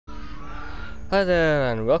Hi there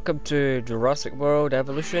and welcome to Jurassic World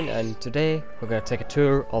Evolution, and today we're going to take a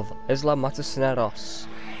tour of Isla Mateceneros.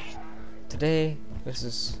 Today this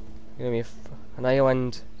is going to be an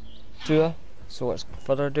island tour, so what's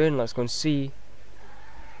further ado, let's go and see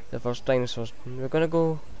the first dinosaurs. We're going to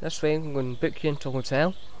go this way. I'm going to book you into a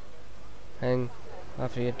hotel, and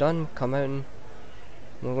after you're done, come out and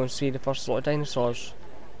we're going to see the first lot of dinosaurs.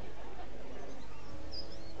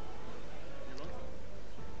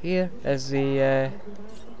 Here is the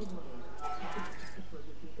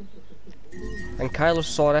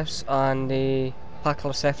Ankylosaurus and the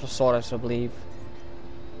Pachycephalosaurus, I believe.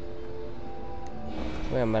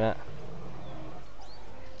 Wait a minute.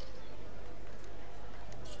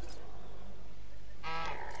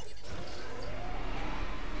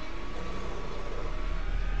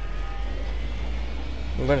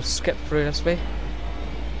 I'm going to skip through this way.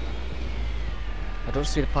 I don't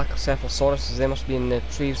see the Pachycephalosaurus, they must be in the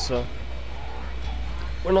trees, so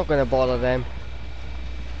we're not going to bother them.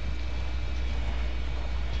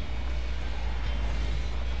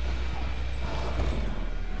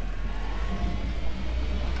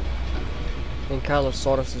 The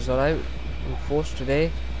Ankylosaurus are out in force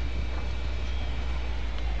today.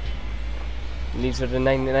 And these are the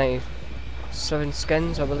 1997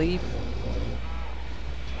 skins, I believe.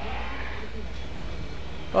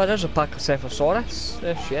 Oh, there's a Pachycephalosaurus.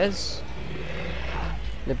 There she is.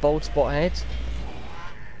 The bald spot head.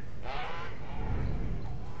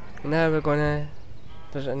 Now we're gonna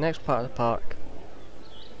visit the next part of the park.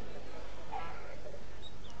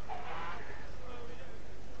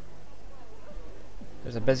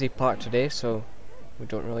 There's a busy park today, so we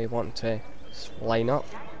don't really want to line up.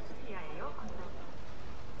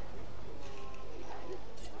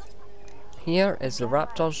 Here is the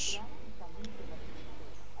raptors.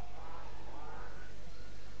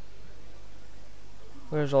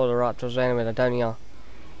 Where's all the raptors anyway? They're down here.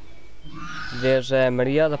 There's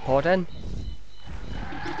Maria the Podin.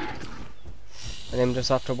 And I'm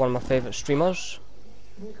just after one of my favourite streamers.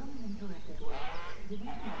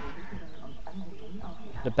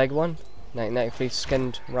 The big one. 1993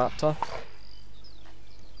 skinned raptor.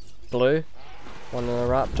 Blue. One of the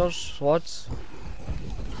raptors. Swads.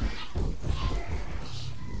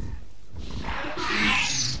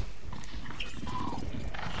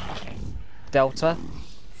 Delta.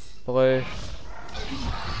 Blue.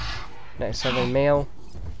 97 male.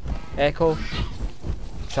 Echo.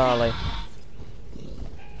 Charlie.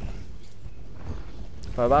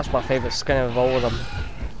 Well, that's my favourite skin of all of them.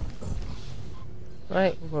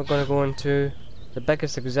 Right, we're going to go into the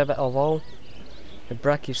biggest exhibit of all, the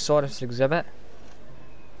Brachiosaurus exhibit.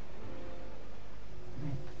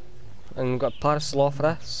 And we've got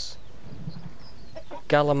Parasaurolophus,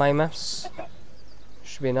 Gallimimus,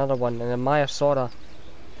 should be another one, and then Myosaura.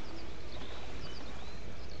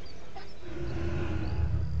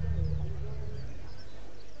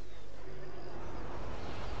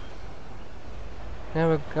 There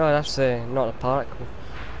we go, that's not the park.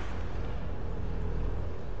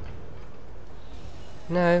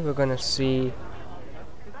 Now we're going to see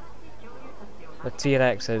the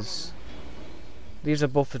T-Rexes. These are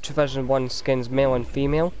both the 2001 skins, male and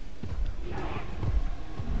female.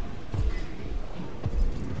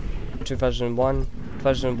 2001,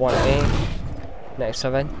 2001A,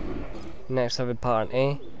 97, 97 pattern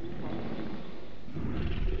A.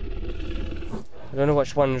 I don't know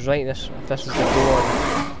which one's right. This is the door.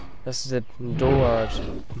 This is the door.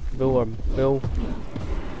 Bull or bull.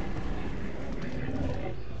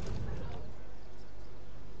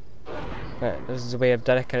 Right, this is the way I've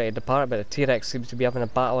decorated the park, but the T-Rex seems to be having a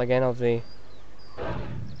battle again of the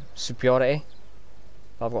superiority.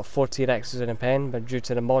 I've got 4 T-Rexes in a pen, but due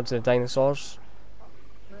to the mods of the dinosaurs.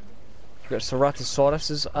 We've got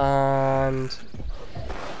Ceratosauruses and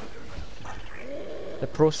the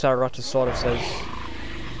Proceratosauruses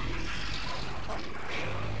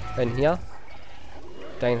in here.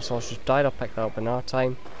 Dinosaurs just died, I'll pick that up another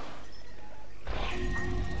time.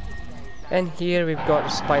 And here we've got the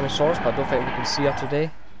Spinosaurus, but I don't think we can see her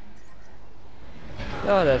today.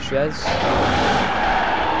 Oh, there she is.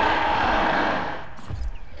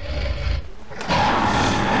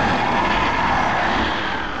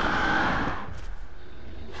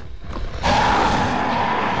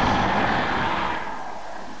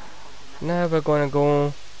 Now we're going to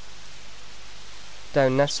go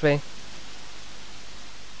down this way.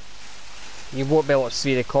 You won't be able to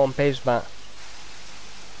see the compies, but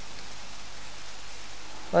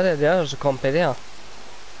oh, there's a compy there.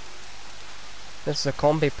 This is a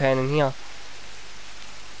combi pen in here.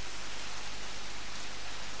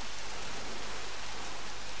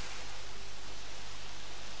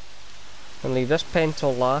 We'll leave this pen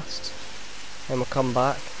till last, and we'll come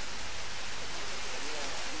back.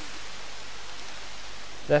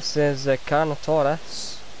 This is the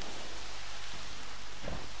Carnotaurus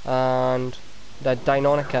and the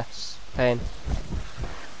Deinonychus pen.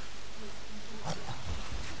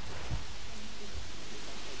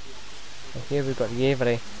 And here we've got the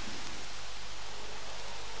aviary.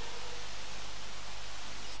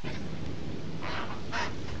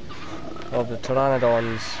 Of the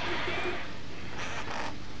pteranodons.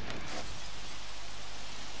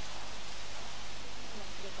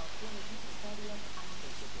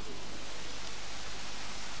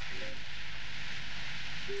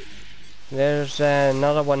 There's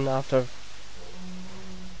another one after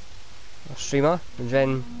a streamer,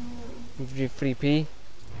 Gen 3P.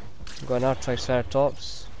 We've got another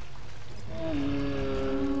Triceratops.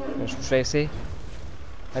 There's Tracy.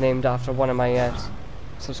 I named after one of my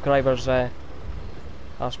subscribers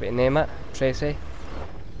asked me to name it, Tracy.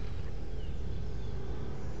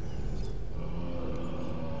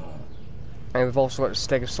 And we've also got the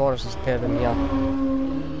Stegosaurus paired in here.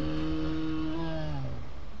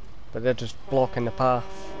 But they're just blocking the path.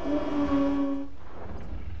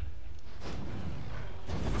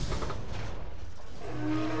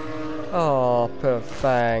 Oh, poor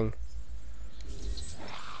thing.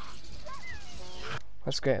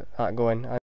 Let's get that going.